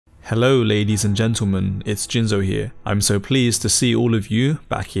Hello ladies and gentlemen, it's Jinzo here. I'm so pleased to see all of you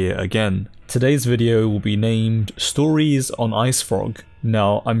back here again. Today's video will be named Stories on Icefrog.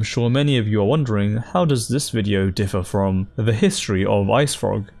 Now, I'm sure many of you are wondering, how does this video differ from the history of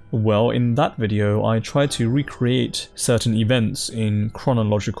Icefrog? Well, in that video I tried to recreate certain events in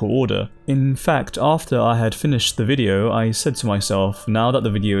chronological order. In fact, after I had finished the video, I said to myself, now that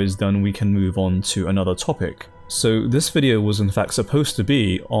the video is done we can move on to another topic. So this video was in fact supposed to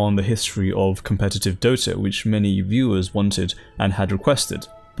be on the history of competitive Dota, which many viewers wanted and had requested.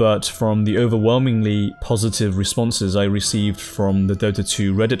 But from the overwhelmingly positive responses I received from the Dota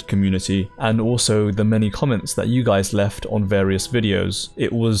 2 Reddit community, and also the many comments that you guys left on various videos,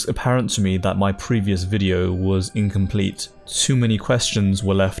 it was apparent to me that my previous video was incomplete. Too many questions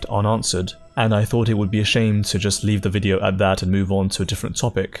were left unanswered, and I thought it would be a shame to just leave the video at that and move on to a different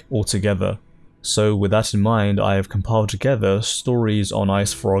topic altogether. So with that in mind, I have compiled together stories on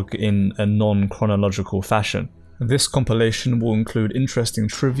Icefrog in a non-chronological fashion. This compilation will include interesting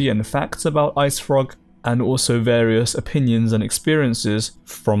trivia and facts about Icefrog, and also various opinions and experiences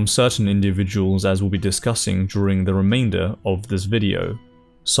from certain individuals, as we'll be discussing during the remainder of this video.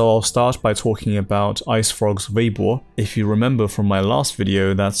 So I'll start by talking about Icefrog's Weibo. If you remember from my last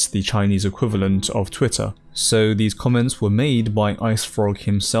video, that's the Chinese equivalent of Twitter. So these comments were made by Icefrog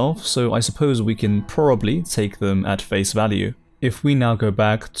himself, so I suppose we can probably take them at face value. If we now go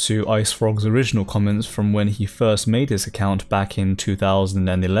back to Icefrog's original comments from when he first made his account back in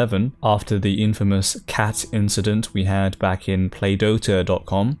 2011, after the infamous cat incident we had back in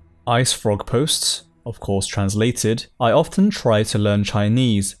playdota.com, Icefrog posts, of course translated, "I often try to learn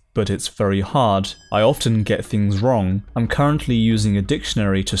Chinese, but it's very hard. I often get things wrong. I'm currently using a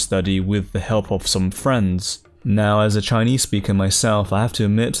dictionary to study with the help of some friends." Now, as a Chinese speaker myself, I have to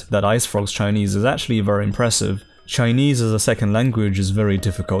admit that Icefrog's Chinese is actually very impressive. Chinese as a second language is very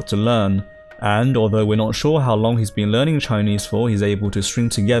difficult to learn, and although we're not sure how long he's been learning Chinese for, he's able to string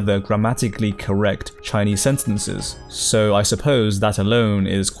together grammatically correct Chinese sentences. So I suppose that alone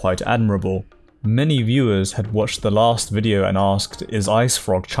is quite admirable. Many viewers had watched the last video and asked, is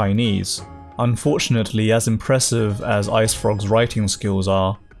Icefrog Chinese? Unfortunately, as impressive as Icefrog's writing skills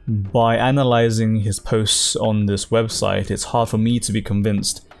are, by analysing his posts on this website, it's hard for me to be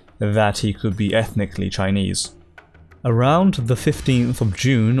convinced that he could be ethnically Chinese. Around the 15th of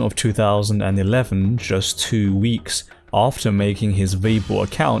June of 2011, just 2 weeks after making his Weibo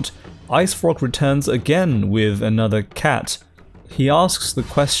account, Icefrog returns again with another cat. He asks the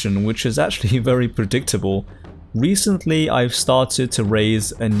question, which is actually very predictable. Recently I've started to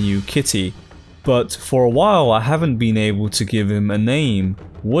raise a new kitty, but for a while I haven't been able to give him a name.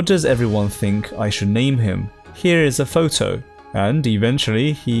 What does everyone think I should name him? Here is a photo. And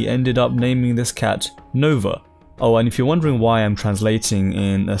eventually he ended up naming this cat Nova. Oh, and if you're wondering why I'm translating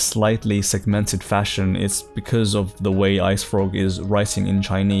in a slightly segmented fashion, it's because of the way Icefrog is writing in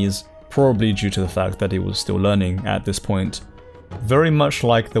Chinese, probably due to the fact that he was still learning at this point. Very much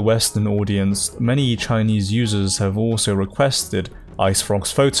like the Western audience, many Chinese users have also requested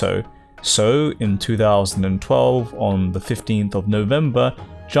Icefrog's photo. So, in 2012, on the 15th of November,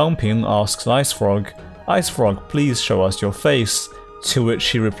 Zhang Ping asks Icefrog, "Icefrog, please show us your face," to which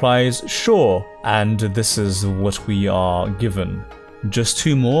he replies, "Sure," and this is what we are given. Just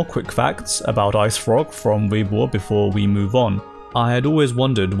two more quick facts about Icefrog from Weibo before we move on. I had always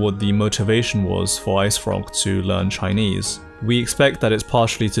wondered what the motivation was for Icefrog to learn Chinese. We expect that it's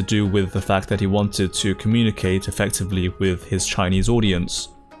partially to do with the fact that he wanted to communicate effectively with his Chinese audience.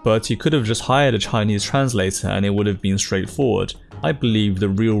 But he could have just hired a Chinese translator and it would have been straightforward. I believe the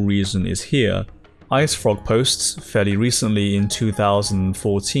real reason is here. Icefrog posts fairly recently in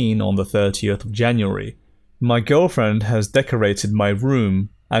 2014 on the 30th of January. "My girlfriend has decorated my room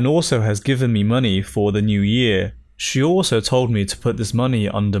and also has given me money for the new year. She also told me to put this money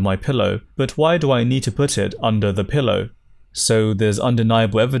under my pillow, but why do I need to put it under the pillow?" So there's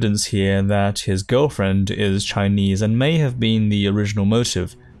undeniable evidence here that his girlfriend is Chinese and may have been the original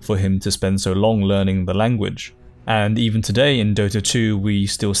motive for him to spend so long learning the language. And even today in Dota 2 we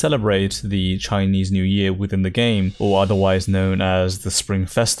still celebrate the Chinese New Year within the game, or otherwise known as the Spring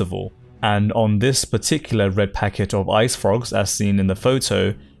Festival. And on this particular red packet of Icefrogs, as seen in the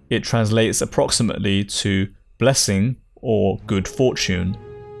photo, it translates approximately to blessing or good fortune.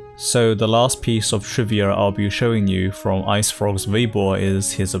 So the last piece of trivia I'll be showing you from Icefrog's Weibo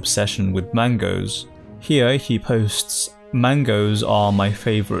is his obsession with mangoes. Here he posts, "Mangoes are my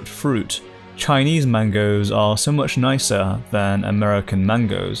favorite fruit. Chinese mangoes are so much nicer than American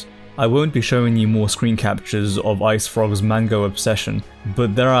mangoes. I won't be showing you more screen captures of Icefrog's mango obsession,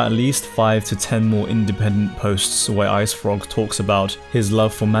 but there are at least 5 to 10 more independent posts where Icefrog talks about his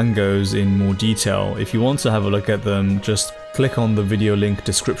love for mangoes in more detail. If you want to have a look at them, just click on the video link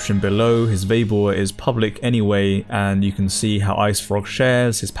description below. His Weibo is public anyway, and you can see how Icefrog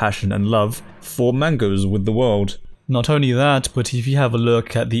shares his passion and love for mangoes with the world. Not only that, but if you have a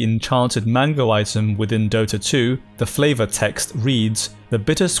look at the enchanted mango item within Dota 2, the flavor text reads, "The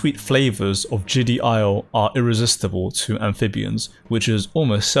bittersweet flavors of Giddy Isle are irresistible to amphibians," which is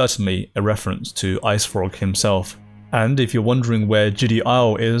almost certainly a reference to Icefrog himself. And if you're wondering where Giddy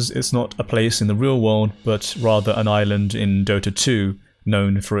Isle is, it's not a place in the real world, but rather an island in Dota 2,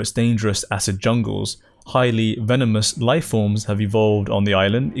 known for its dangerous acid jungles. Highly venomous lifeforms have evolved on the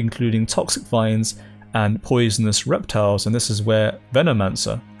island, including toxic vines and poisonous reptiles, and this is where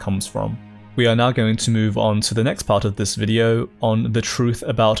Venomancer comes from. We are now going to move on to the next part of this video on the truth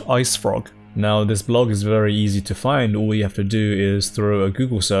about Icefrog. Now, this blog is very easy to find. All you have to do is throw a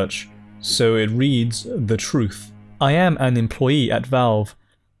Google search. So it reads the truth. "I am an employee at Valve.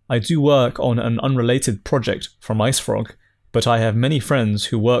 I do work on an unrelated project from Icefrog, but I have many friends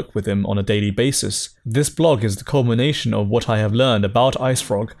who work with him on a daily basis. This blog is the culmination of what I have learned about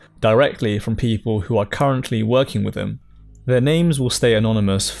Icefrog directly from people who are currently working with him. Their names will stay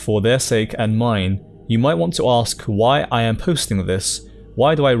anonymous for their sake and mine. You might want to ask why I am posting this.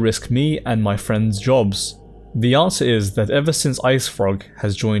 Why do I risk me and my friends' jobs? The answer is that ever since Icefrog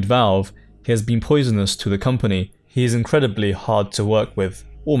has joined Valve, he has been poisonous to the company. He is incredibly hard to work with,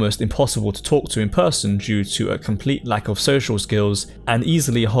 almost impossible to talk to in person due to a complete lack of social skills, and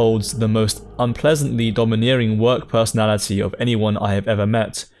easily holds the most unpleasantly domineering work personality of anyone I have ever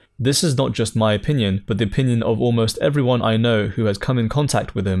met. This is not just my opinion, but the opinion of almost everyone I know who has come in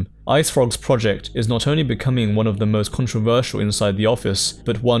contact with him. Icefrog's project is not only becoming one of the most controversial inside the office,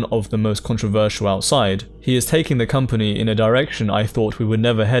 but one of the most controversial outside. He is taking the company in a direction I thought we would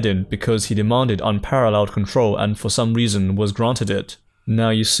never head in because he demanded unparalleled control and for some reason was granted it.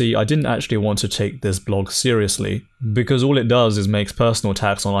 Now you see, I didn't actually want to take this blog seriously, because all it does is makes personal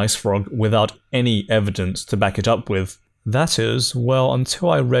attacks on Icefrog without any evidence to back it up with. That is, well,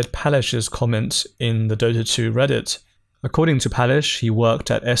 until I read Palish's comment in the Dota 2 Reddit. According to Palish, he worked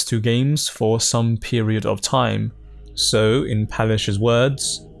at S2 Games for some period of time. So, in Palish's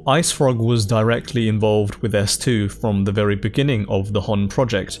words, Icefrog was directly involved with S2 from the very beginning of the HON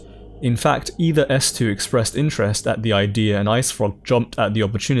project. In fact, either S2 expressed interest at the idea and Icefrog jumped at the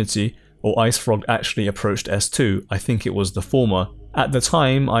opportunity, or Icefrog actually approached S2. I think it was the former. At the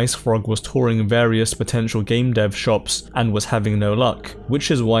time, Icefrog was touring various potential game dev shops and was having no luck,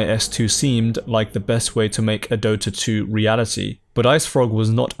 which is why S2 seemed like the best way to make a Dota 2 reality. But Icefrog was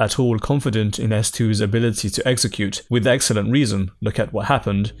not at all confident in S2's ability to execute, with excellent reason. Look at what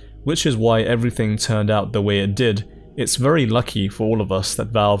happened, which is why everything turned out the way it did. It's very lucky for all of us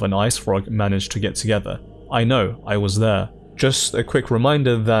that Valve and Icefrog managed to get together. I know, I was there. Just a quick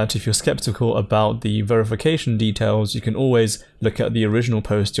reminder that if you're skeptical about the verification details, you can always look at the original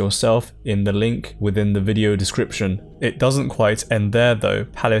post yourself in the link within the video description. It doesn't quite end there though.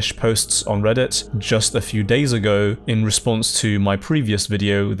 Palish posts on Reddit just a few days ago in response to my previous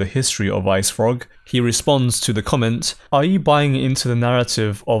video, The History of Icefrog. He responds to the comment, "Are you buying into the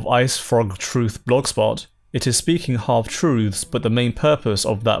narrative of Icefrog Truth Blogspot? It is speaking half-truths, but the main purpose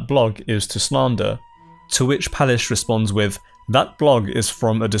of that blog is to slander." To which Palish responds with, "That blog is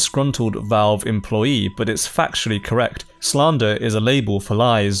from a disgruntled Valve employee, but it's factually correct. Slander is a label for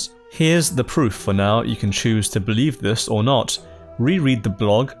lies. Here's the proof for now. You can choose to believe this or not. Reread the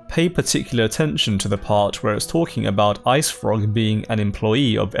blog, pay particular attention to the part where it's talking about Icefrog being an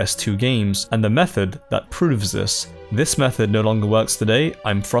employee of S2 Games, and the method that proves this. This method no longer works today.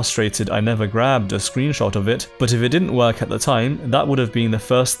 I'm frustrated I never grabbed a screenshot of it, but if it didn't work at the time, that would have been the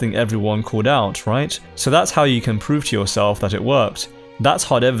first thing everyone called out, right? So that's how you can prove to yourself that it worked. That's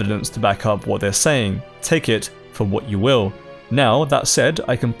hard evidence to back up what they're saying. Take it for what you will." Now, that said,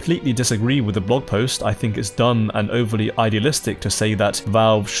 I completely disagree with the blog post. I think it's dumb and overly idealistic to say that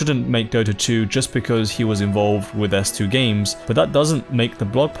Valve shouldn't make Dota 2 just because he was involved with S2 Games, but that doesn't make the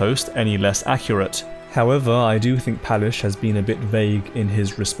blog post any less accurate. However, I do think Palish has been a bit vague in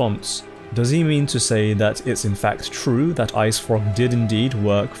his response. Does he mean to say that it's in fact true that Icefrog did indeed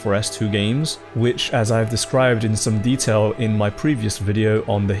work for S2 Games, which, as I've described in some detail in my previous video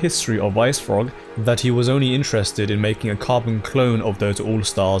on the history of Icefrog, that he was only interested in making a carbon clone of Dota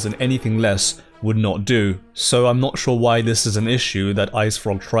All-Stars and anything less would not do. So I'm not sure why this is an issue that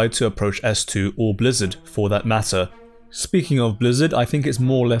Icefrog tried to approach S2 or Blizzard for that matter. Speaking of Blizzard, I think it's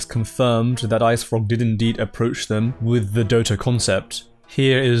more or less confirmed that Icefrog did indeed approach them with the Dota concept.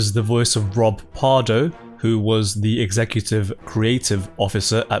 Here is the voice of Rob Pardo, who was the Executive Creative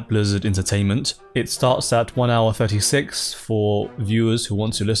Officer at Blizzard Entertainment. It starts at 1 hour 36 for viewers who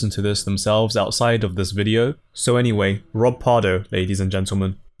want to listen to this themselves outside of this video. So anyway, Rob Pardo, ladies and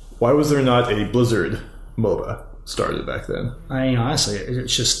gentlemen. Why was there not a Blizzard MOBA started back then? I mean, honestly,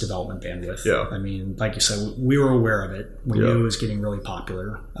 it's just development bandwidth. Yeah. I mean, like you said, we were aware of it. We knew it was getting really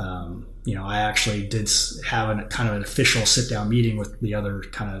popular. You know, I actually did have a kind of an official sit-down meeting with the other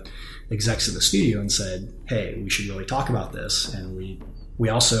kind of execs at the studio and said, hey, we should really talk about this. And we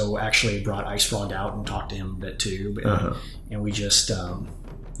also actually brought Icefrog out and talked to him a bit too. And we just,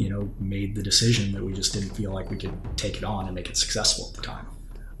 you know, made the decision that we just didn't feel like we could take it on and make it successful at the time.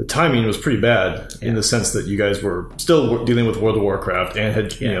 The timing was pretty bad in the sense that you guys were still dealing with World of Warcraft and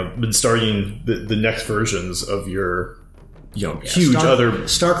had you know been starting the next versions of your huge other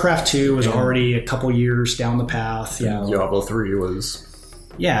StarCraft 2 was already a couple years down the path. Diablo 3 was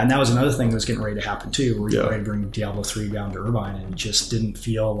and that was another thing that was getting ready to happen too. We were ready to bring Diablo 3 down to Irvine, and it just didn't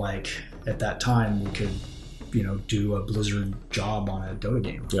feel like at that time we could do a Blizzard job on a Dota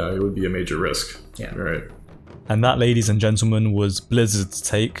game. Yeah, it would be a major risk. Yeah, right. And that, ladies and gentlemen, was Blizzard's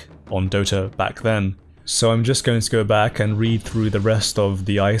take on Dota back then. So I'm just going to go back and read through the rest of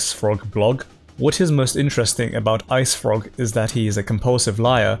the Icefrog blog. What is most interesting about Icefrog is that he is a compulsive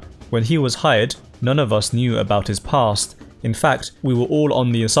liar. When he was hired, none of us knew about his past. In fact, we were all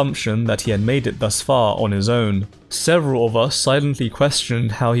on the assumption that he had made it thus far on his own. Several of us silently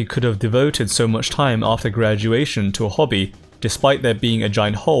questioned how he could have devoted so much time after graduation to a hobby, despite there being a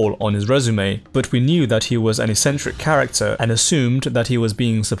giant hole on his resume, but we knew that he was an eccentric character and assumed that he was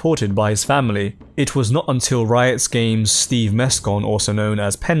being supported by his family. It was not until Riot's Games' Steve Mescon, also known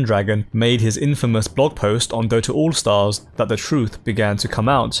as Pendragon, made his infamous blog post on Dota All-Stars that the truth began to come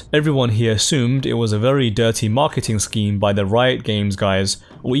out. Everyone here assumed it was a very dirty marketing scheme by the Riot Games guys,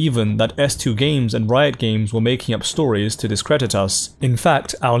 or even that S2 Games and Riot Games were making up stories to discredit us. In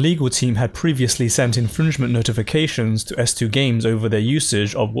fact, our legal team had previously sent infringement notifications to S2 Games over their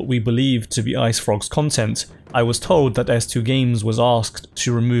usage of what we believed to be Icefrog's content. I was told that S2 Games was asked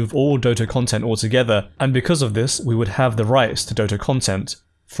to remove all Dota content altogether, and because of this, we would have the rights to Dota content.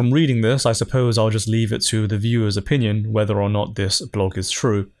 From reading this, I suppose I'll just leave it to the viewer's opinion whether or not this blog is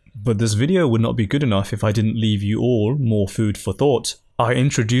true. But this video would not be good enough if I didn't leave you all more food for thought. I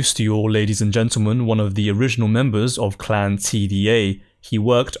introduced to you all, ladies and gentlemen, one of the original members of Clan TDA. He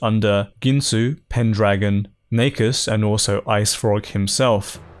worked under Ginsu, Pendragon, Nakus, and also Icefrog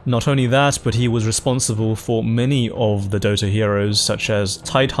himself. Not only that, but he was responsible for many of the Dota heroes such as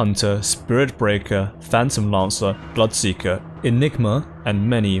Tidehunter, Spirit Breaker, Phantom Lancer, Bloodseeker, Enigma, and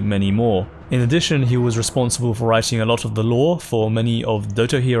many, many more. In addition, he was responsible for writing a lot of the lore for many of the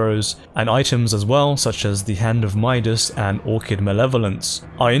Dota heroes and items as well, such as the Hand of Midas and Orchid Malevolence.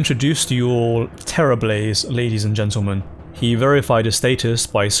 I introduced to you all Terrorblaze, ladies and gentlemen. He verified his status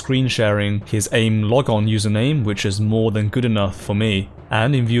by screen sharing his AIM logon username, which is more than good enough for me.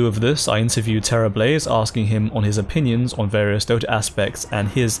 And in view of this, I interviewed Terrorblaze, asking him on his opinions on various Dota aspects and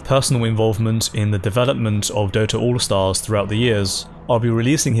his personal involvement in the development of Dota All-Stars throughout the years. I'll be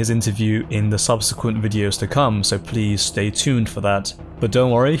releasing his interview in the subsequent videos to come, so please stay tuned for that. But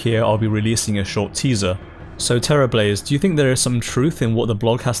don't worry, here I'll be releasing a short teaser. So Terrorblaze, do you think there is some truth in what the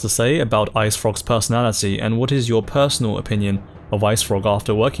blog has to say about Icefrog's personality, and what is your personal opinion of Icefrog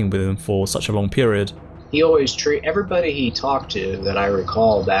after working with him for such a long period? He always everybody he talked to that I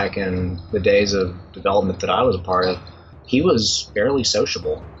recall back in the days of development that I was a part of, he was fairly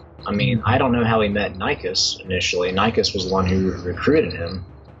sociable. I mean, I don't know how he met Nakus initially. Nakus was the one who recruited him.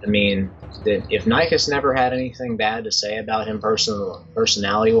 I mean, if Nakus never had anything bad to say about him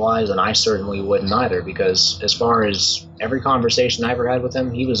personality-wise, then I certainly wouldn't either, because as far as every conversation I ever had with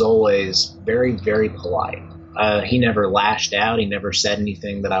him, he was always very, very polite. He never lashed out. He never said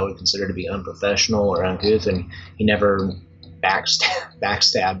anything that I would consider to be unprofessional or uncouth, and he never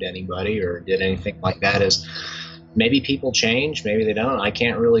backstabbed anybody or did anything like that. As maybe people change, maybe they don't. I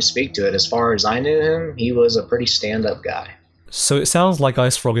can't really speak to it. As far as I knew him, he was a pretty stand-up guy. So it sounds like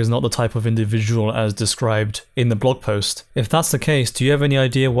Icefrog is not the type of individual as described in the blog post. If that's the case, do you have any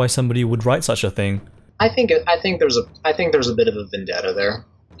idea why somebody would write such a thing? I think there's a bit of a vendetta there.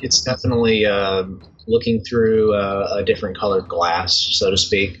 It's definitely looking through a different colored glass, so to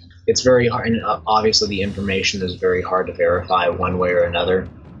speak. It's very hard, and obviously the information is very hard to verify one way or another.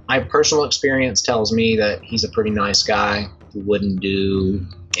 My personal experience tells me that he's a pretty nice guy who wouldn't do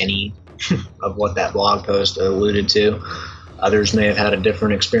any of what that blog post alluded to. Others may have had a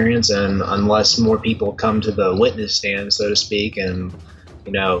different experience, and unless more people come to the witness stand, so to speak, and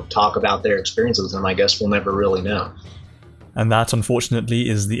talk about their experiences with him, I guess we'll never really know. And that, unfortunately,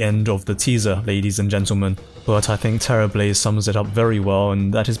 is the end of the teaser, ladies and gentlemen. But I think Terrorblaze sums it up very well,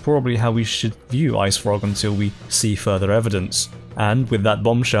 and that is probably how we should view Icefrog until we see further evidence. And with that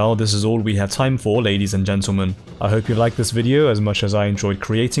bombshell, this is all we have time for, ladies and gentlemen. I hope you liked this video as much as I enjoyed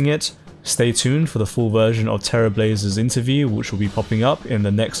creating it. Stay tuned for the full version of Terrorblaze's interview, which will be popping up in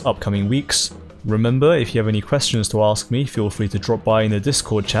the next upcoming weeks. Remember, if you have any questions to ask me, feel free to drop by in the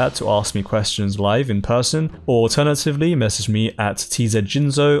Discord chat to ask me questions live in person, or alternatively message me at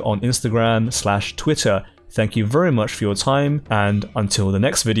tzjinzo on Instagram/Twitter. Thank you very much for your time, and until the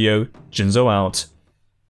next video, Jinzo out.